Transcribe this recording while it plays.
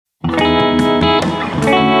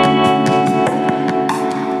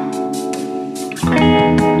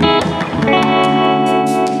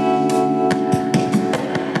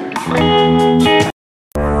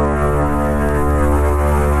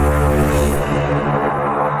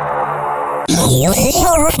1,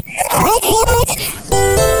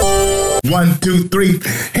 2, 3.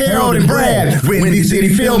 Harold and Brad. Windy City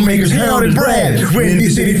Filmmakers. Harold and Brad. Windy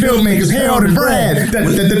City Filmmakers. Harold and Brad. Da,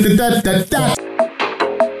 da, da, da, da, da.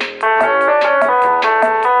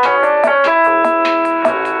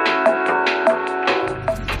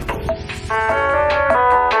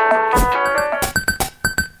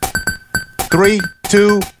 Three,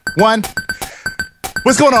 two, one.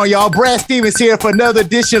 What's going on, y'all? Brad Stevens here for another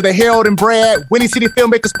edition of the Harold and Brad Windy City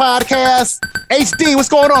Filmmakers Podcast. HD, what's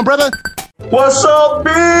going on, brother? What's up, B?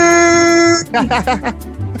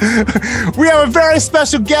 We have a very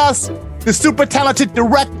special guest, the super talented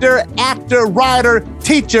director, actor, writer,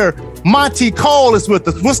 teacher, Monty Cole is with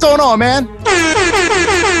us. What's going on, man?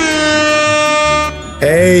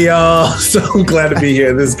 Hey, y'all. So glad to be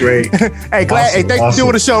here. This is great. Hey, thanks for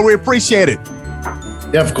doing the show. We appreciate it.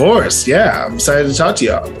 Yeah, of course. Yeah, I'm excited to talk to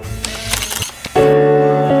y'all.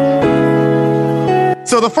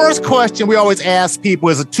 So the first question we always ask people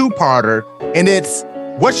is a two-parter, and it's,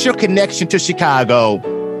 what's your connection to Chicago,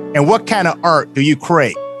 and what kind of art do you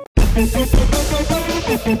create?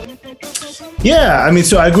 Yeah, I mean,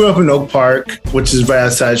 so I grew up in Oak Park, which is right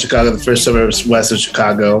outside Chicago, the first suburbs west of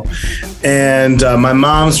Chicago. And my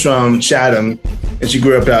mom's from Chatham, and she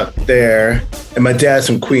grew up out there. And my dad's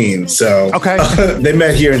from Queens, so okay. They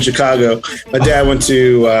met here in Chicago. My dad went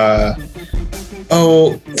to,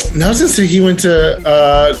 he went to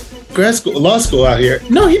law school out here.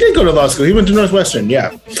 No, he did go to law school. He went to Northwestern,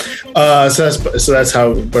 yeah. So that's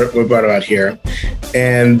how we're brought out here.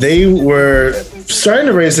 And they were starting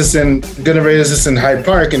to raise us in Hyde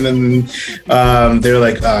Park, and then they were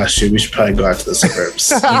like, shoot, we should probably go out to the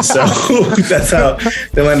suburbs. And so that's how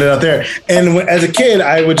they landed out there. And as a kid,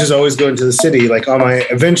 I would just always go into the city, like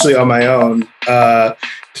eventually on my own, to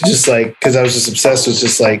just like, because I was just obsessed with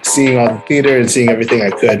just like seeing all the theater and seeing everything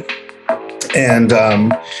I could. And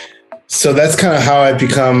so that's kind of how I've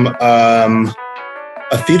become a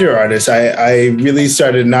theater artist. I really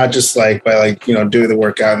started not just like by like, doing the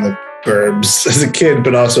workout in the burbs as a kid,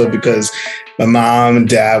 but also because my mom and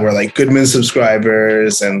dad were like Goodman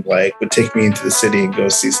subscribers and like would take me into the city and go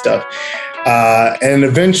see stuff. And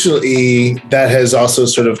eventually that has also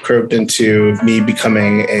sort of curved into me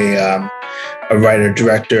becoming a writer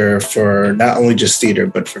director for not only just theater,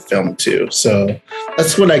 but for film too. So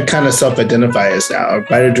that's what I kind of self-identify as now, a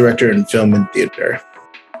writer director in film and theater.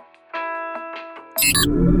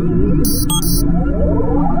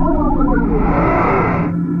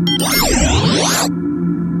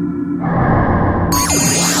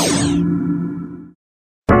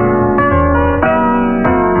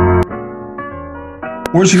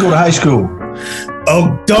 Where'd you go to high school?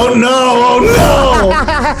 Oh, don't know. Oh,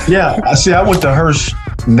 no. Yeah, I went to Hirsch.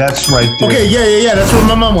 And that's right there. Okay, yeah. That's where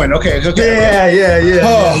my mom went. Okay. Yeah.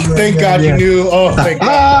 Oh, thank God you knew. Oh, thank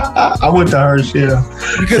God. I went to Hirsch, yeah.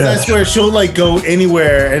 Because I swear she'll like go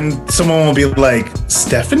anywhere and someone will be like,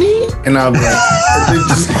 Stephanie? And I'll be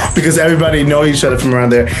like, because everybody know each other from around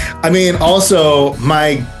there. I mean, also,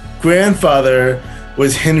 my grandfather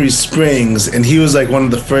was Henry Springs, and he was like one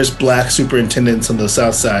of the first black superintendents on the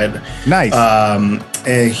South Side. Nice.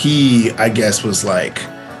 And he, I guess, was like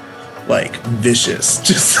vicious,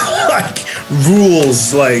 just like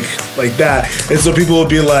rules like that. And so people would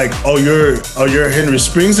be like, oh, you're Henry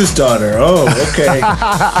Springs' daughter. Oh, okay.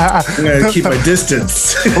 I'm gonna keep my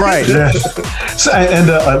distance. Right. Yeah. So, and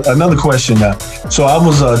another question. So I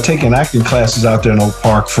was taking acting classes out there in Oak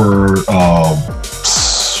Park for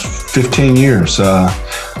 15 years.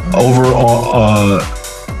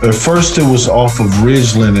 At first, it was off of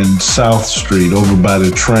Ridgeland and South Street, over by the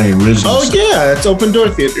train. Ridgeland. Oh yeah, it's Open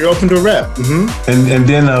Door Theater, Open Door Rep. Mm-hmm. And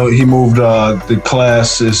then he moved the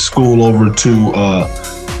classes school over to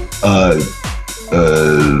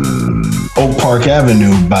Oak Park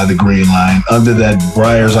Avenue by the Green Line, under that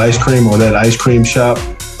Breyer's ice cream or that ice cream shop.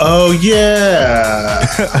 Oh yeah,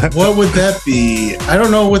 what would that be? I don't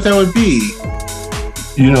know what that would be.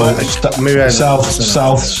 Maybe south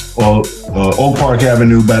Oak Park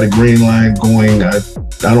Avenue by the Green Line, going, I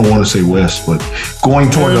don't want to say west, but going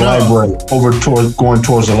toward the library, going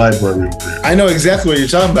towards the library. I know exactly what you're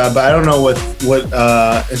talking about, but I don't know what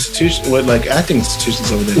institution, what like acting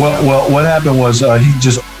institutions over there. Well, what happened was he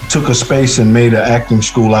just took a space and made an acting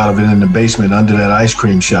school out of it in the basement under that ice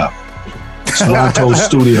cream shop. Toronto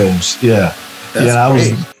Studios, yeah. That's I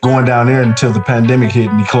was going down there until the pandemic hit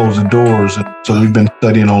and he closed the doors. So we've been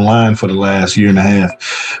studying online for the last year and a half.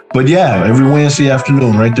 But yeah, every Wednesday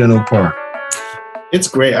afternoon right there in Oak Park. It's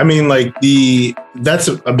great. I mean, like that's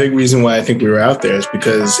a big reason why I think we were out there is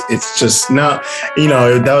because it's just not,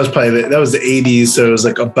 that was the 80s. So it was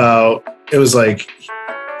like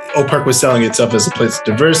Oak Park was selling itself as a place of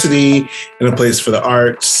diversity and a place for the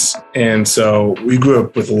arts. And so we grew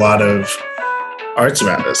up with a lot of arts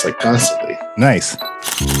around us, like constantly. Nice.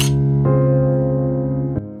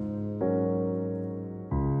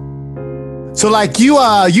 So like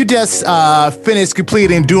you just finished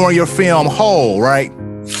completing doing your film Hole, right?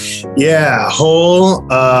 Yeah, Hole.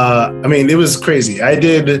 I mean, it was crazy. I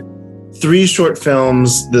did 3 short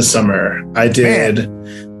films this summer. I did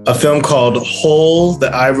a film called Hole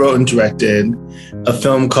that I wrote and directed, a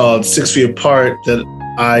film called 6 Feet Apart that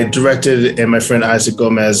I directed and my friend Isaac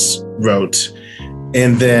Gomez wrote,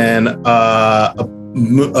 and then a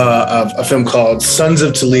film called Sons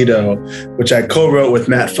of Toledo, which I co-wrote with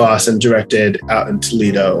Matt Foss and directed out in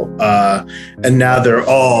Toledo. And now they're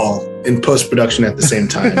all in post-production at the same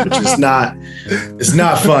time, which is it's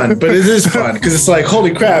not fun, but it is fun because it's like,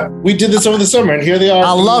 holy crap, we did this over the summer and here they are.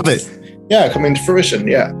 I love it. Yeah, coming to fruition.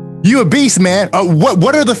 Yeah. You a beast, man.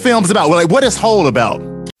 What are the films about? Like, what is Hole about?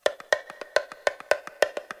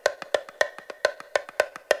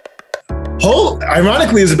 Hole,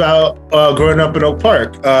 ironically, is about growing up in Oak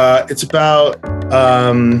Park. It's about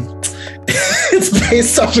it's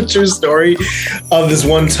based off a true story of this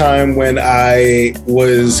one time when I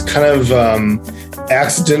was kind of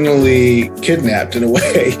accidentally kidnapped in a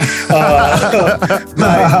way.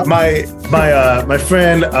 My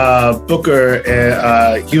friend Booker,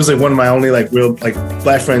 he was like one of my only like real like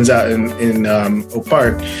black friends out in Oak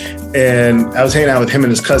Park. And I was hanging out with him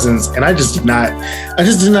and his cousins, and I just did not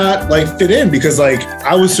like fit in because like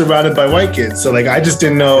I was surrounded by white kids, so like I just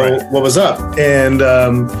didn't know what was up.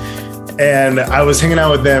 And I was hanging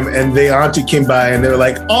out with them, and the auntie came by, and they were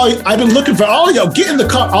like, "Oh, I've been looking for all of y'all. Get in the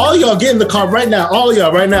car. All of y'all get in the car right now. All of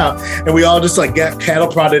y'all right now." And we all just like got cattle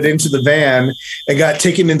prodded into the van and got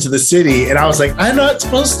taken into the city. And I was like, "I'm not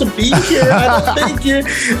supposed to be here. I don't think you're."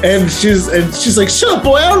 And she's like, "Shut up,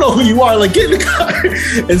 boy. I don't know who you are. Like, get in the car."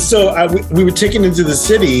 And so we were taken into the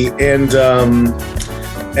city, and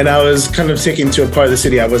I was kind of taken to a part of the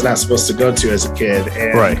city I was not supposed to go to as a kid.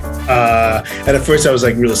 And, and at first I was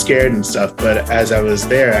like really scared and stuff. But as I was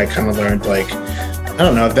there, I kind of learned like, I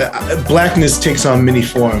don't know, that blackness takes on many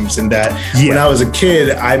forms, and that when I was a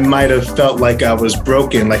kid, I might have felt like I was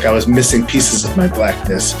broken, like I was missing pieces of my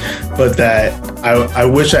blackness. But that I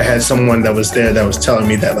wish I had someone that was there that was telling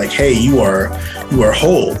me that like, hey, you are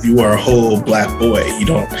whole. You are a whole black boy.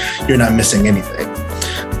 You're not missing anything.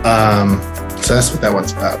 So that's what that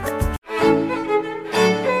one's about.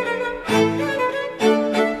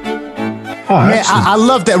 Man, I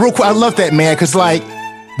love that. Real quick, I love that, man, because like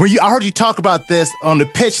I heard you talk about this on the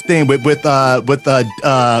pitch thing with oh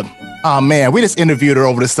man, we just interviewed her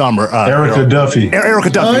over the summer. Erica Duffy.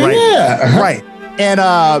 Erica Duffy, right? Yeah, right. And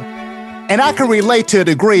I can relate to a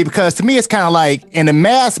degree because to me it's kind of like in the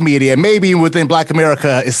mass media, maybe within Black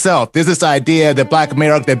America itself, there's this idea that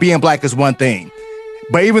that being black is one thing.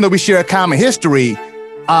 But even though we share a common history,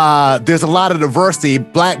 there's a lot of diversity.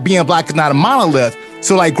 Being black is not a monolith.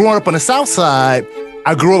 So like growing up on the South Side,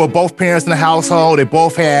 I grew up with both parents in the household. They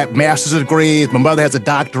both had master's degrees. My mother has a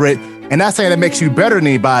doctorate. And not saying that makes you better than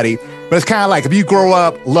anybody, but it's kind of like if you grow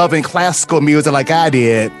up loving classical music like I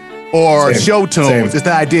did, or show tunes, it's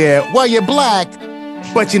the idea, well, you're black,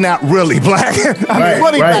 but you're not really black.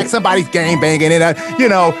 Black, somebody's gang banging, and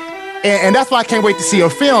and that's why I can't wait to see your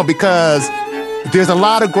film, because there's a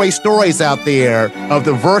lot of great stories out there of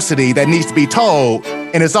diversity that needs to be told.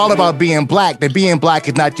 And it's all about being black, that being black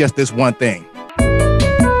is not just this one thing.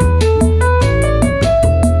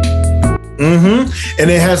 And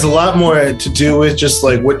it has a lot more to do with just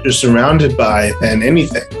like what you're surrounded by than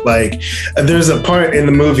anything. Like there's a part in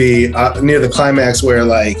the movie near the climax where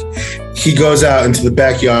like he goes out into the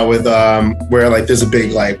backyard with where like there's a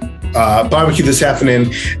big like barbecue that's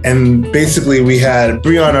happening, and basically we had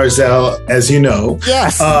Breon Arzell, as you know,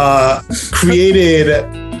 created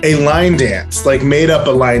a line dance, like made up a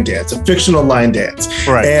line dance, a fictional line dance.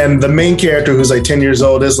 Right. And the main character, who's like 10 years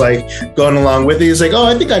old, is like going along with it. He's like, oh,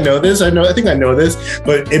 I think I know this. I think I know this.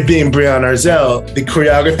 But it being Breon Arzell, the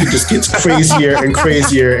choreography just gets crazier and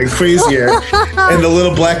crazier and crazier. And the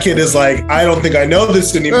little black kid is like, I don't think I know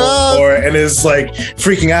this anymore. And is like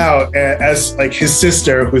freaking out as like his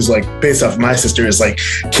sister, who's like based off my sister, is like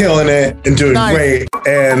killing it and doing great.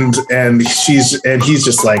 And he's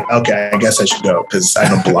just like, okay, I guess I should go because I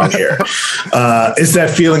don't belong here. It's that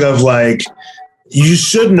feeling of like, you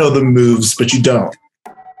should know the moves, but you don't.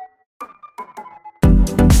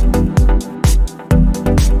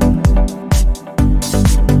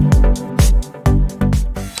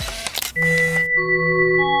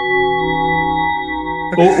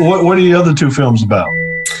 What are the other two films about?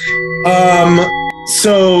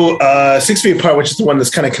 So 6 Feet Apart, which is the one that's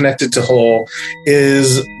kind of connected to Whole,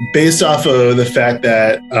 is based off of the fact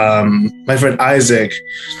that my friend Isaac,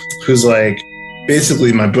 who's like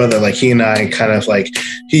basically my brother, like he and I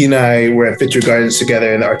were at Fitcher Gardens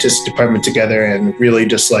together in the artistic department together, and really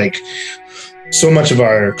just like so much of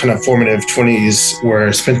our kind of formative 20s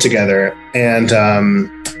were spent together. And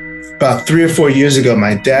about 3 or 4 years ago,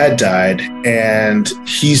 my dad died, and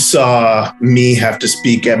he saw me have to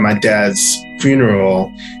speak at my dad's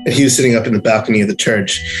funeral, and he was sitting up in the balcony of the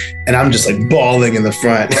church, and I'm just like bawling in the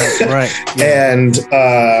front. Right.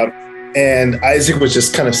 Yeah. And Isaac was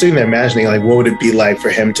just kind of sitting there imagining, like, what would it be like for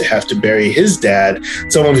him to have to bury his dad,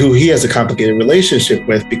 someone who he has a complicated relationship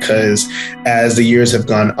with, because as the years have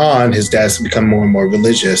gone on, his dad's become more and more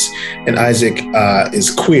religious, and Isaac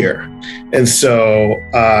is queer. And so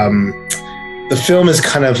the film is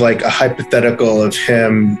kind of like a hypothetical of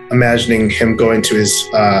him imagining him going to his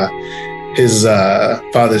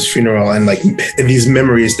father's funeral, and like these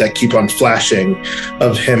memories that keep on flashing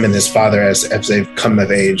of him and his father as they've come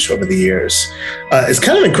of age over the years. It's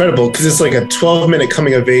kind of incredible because it's like a 12-minute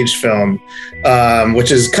coming of age film, which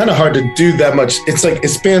is kind of hard to do that much. It's like it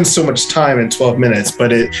spans so much time in 12 minutes,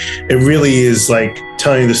 but it really is like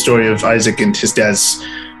telling the story of Isaac and his dad's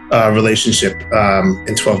relationship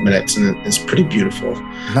in 12 minutes, and it's pretty beautiful.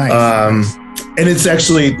 Nice. And it's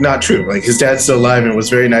actually not true. Like his dad's still alive and was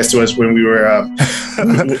very nice to us when we were,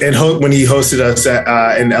 when he hosted us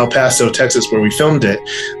in El Paso, Texas, where we filmed it.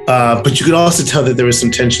 But you could also tell that there was some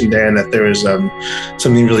tension there, and that there was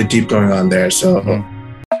something really deep going on there. So,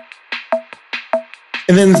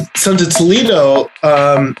 and then some to Toledo.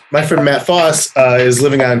 My friend Matt Foss is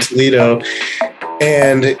living out in Toledo,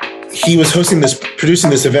 and he was producing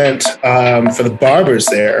this event for the barbers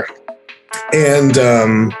there, and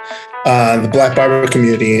the Black barber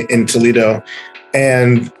community in Toledo.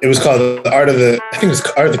 And it was called the Art of the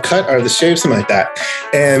Cut, Art of the Shave, something like that.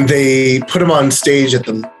 And they put him on stage at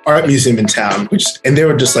the art museum in town, and they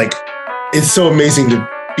were just like, it's so amazing to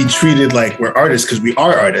be treated like we're artists, because we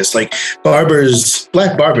are artists. Like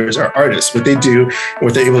Black barbers are artists. What they do,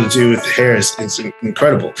 what they're able to do with the hair is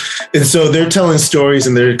incredible. And so they're telling stories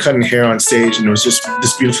and they're cutting hair on stage, and it was just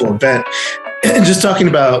this beautiful event. And just talking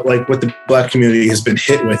about like what the Black community has been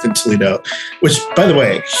hit with in Toledo, which, by the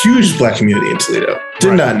way, huge Black community in Toledo.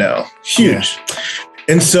 Did not know, huge. Yeah.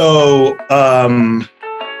 And so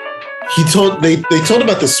they told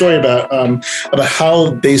about the story about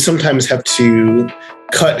how they sometimes have to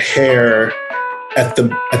cut hair at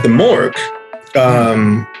the morgue,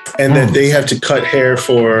 and that they have to cut hair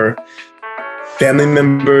for family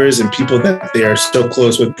members and people that they are so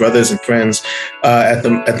close with, brothers and friends, at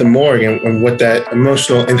the morgue, and what that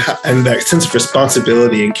emotional and that sense of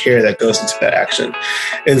responsibility and care that goes into that action.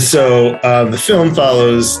 And so the film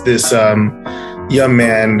follows this young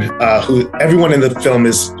man who everyone in the film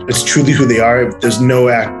is truly who they are. There's no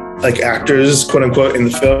actors, quote unquote, in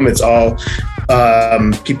the film. It's all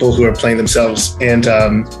people who are playing themselves, and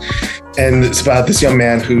it's about this young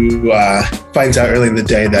man who finds out early in the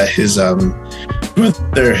day that his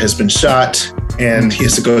brother has been shot, and he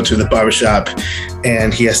has to go to the barbershop,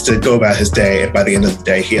 and he has to go about his day. And by the end of the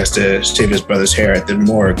day, he has to shave his brother's hair at the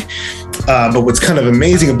morgue. But what's kind of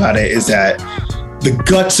amazing about it is that the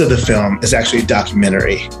guts of the film is actually a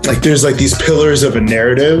documentary. Like there's like these pillars of a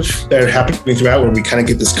narrative that are happening throughout, where we kind of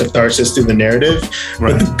get this catharsis through the narrative.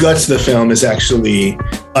 Right. But the guts of the film is actually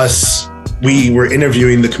us. We were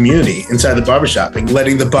interviewing the community inside the barbershop and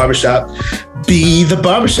letting the barbershop be the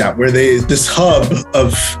barbershop, where this hub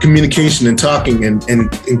of communication and talking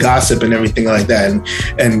and gossip and everything like that,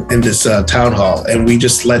 and this town hall. And we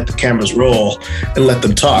just let the cameras roll and let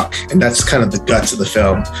them talk. And that's kind of the guts of the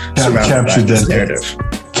film, surrounded by this narrative.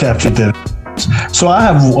 Captured that. So I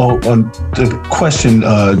have a question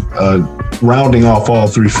rounding off all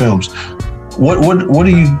three films.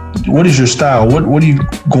 What is your style? What are you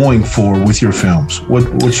going for with your films?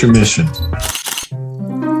 What's your mission?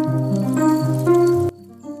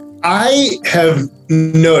 I have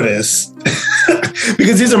noticed,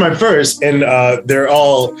 because these are my first, and they're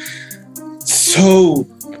all so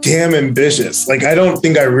damn ambitious. Like, I don't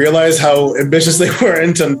think I realized how ambitious they were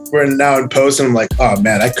until we're now in post, and I'm like, oh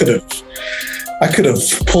man, I could have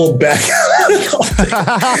pulled back.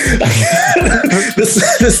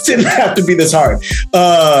 This didn't have to be this hard.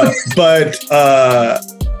 But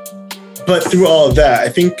through all of that, I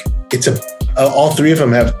think it's all three of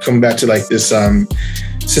them have come back to like this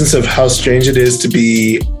sense of how strange it is to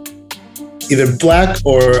be either Black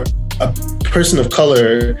or a person of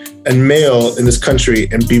color and male in this country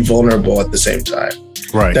and be vulnerable at the same time.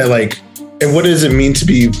 Right. That like, and what does it mean to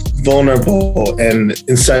be vulnerable and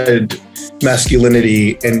inside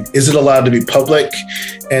masculinity, and is it allowed to be public,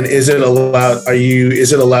 and is it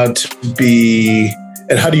allowed to be,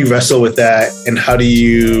 and how do you wrestle with that, and how do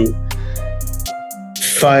you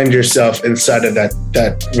find yourself inside of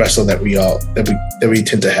that wrestle that we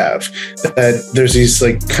tend to have, that there's these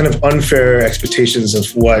like kind of unfair expectations of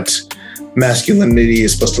what masculinity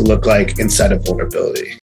is supposed to look like inside of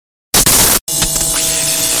vulnerability.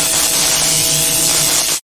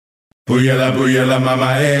 You're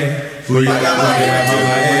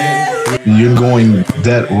going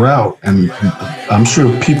that route, and I'm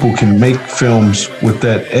sure people can make films with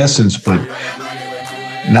that essence, but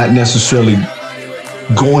not necessarily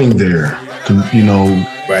going there, you know.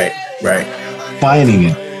 Right.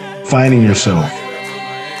 Finding yourself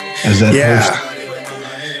as that person.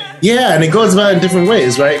 Yeah, and it goes about in different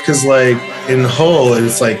ways, right? Because like in Whole,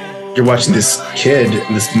 it's like you're watching this kid,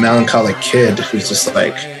 this melancholic kid who's just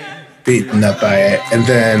like beaten up by it,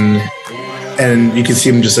 and you can see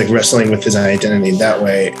him just like wrestling with his identity in that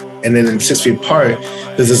way. And then in 6 Feet Apart,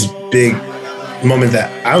 there's this big moment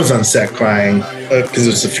that I was on set crying because it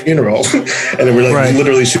was a funeral, and then we're like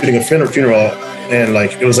literally shooting a funeral. And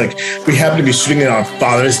like it was like we happened to be shooting it on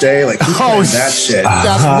Father's Day. Like who planned that shit?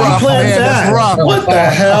 That's rough, man. That's rough. What the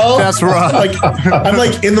hell? That's rough. Like I'm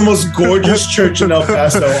like in the most gorgeous church in El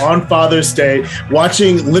Paso on Father's Day,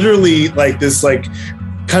 watching literally like this like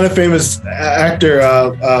kind of famous actor,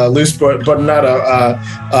 Luis Bornata,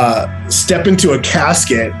 step into a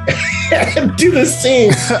casket and do the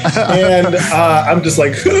scene, and I'm just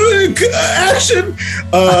like action.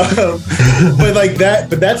 But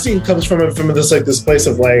that scene comes from this place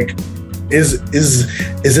of like, is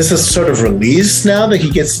this a sort of release now that he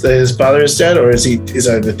gets that his father is dead, or are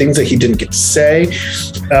the things that he didn't get to say,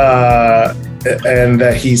 and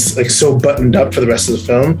that he's like so buttoned up for the rest of the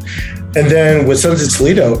film. And then with Sunset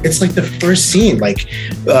Toledo, it's like the first scene, like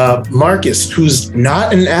Marcus, who's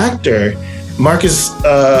not an actor, Marcus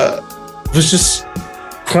was just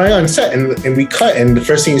crying on set, and we cut, and the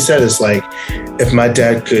first thing he said is like, if my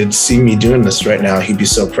dad could see me doing this right now, he'd be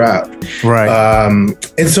so proud. Right.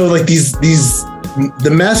 And so like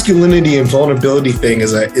the masculinity and vulnerability thing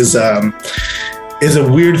is a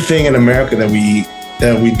weird thing in America that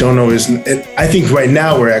we don't always, and I think right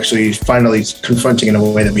now we're actually finally confronting in a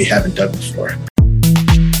way that we haven't done before.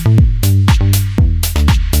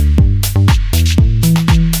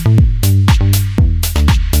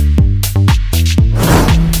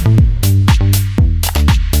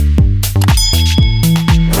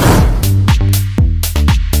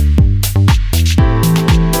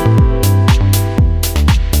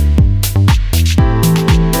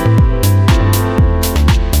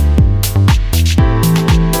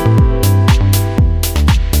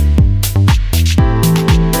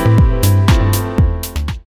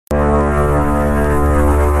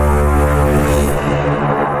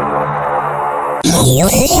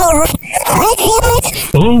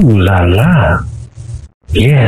 Ooh la la. Yeah.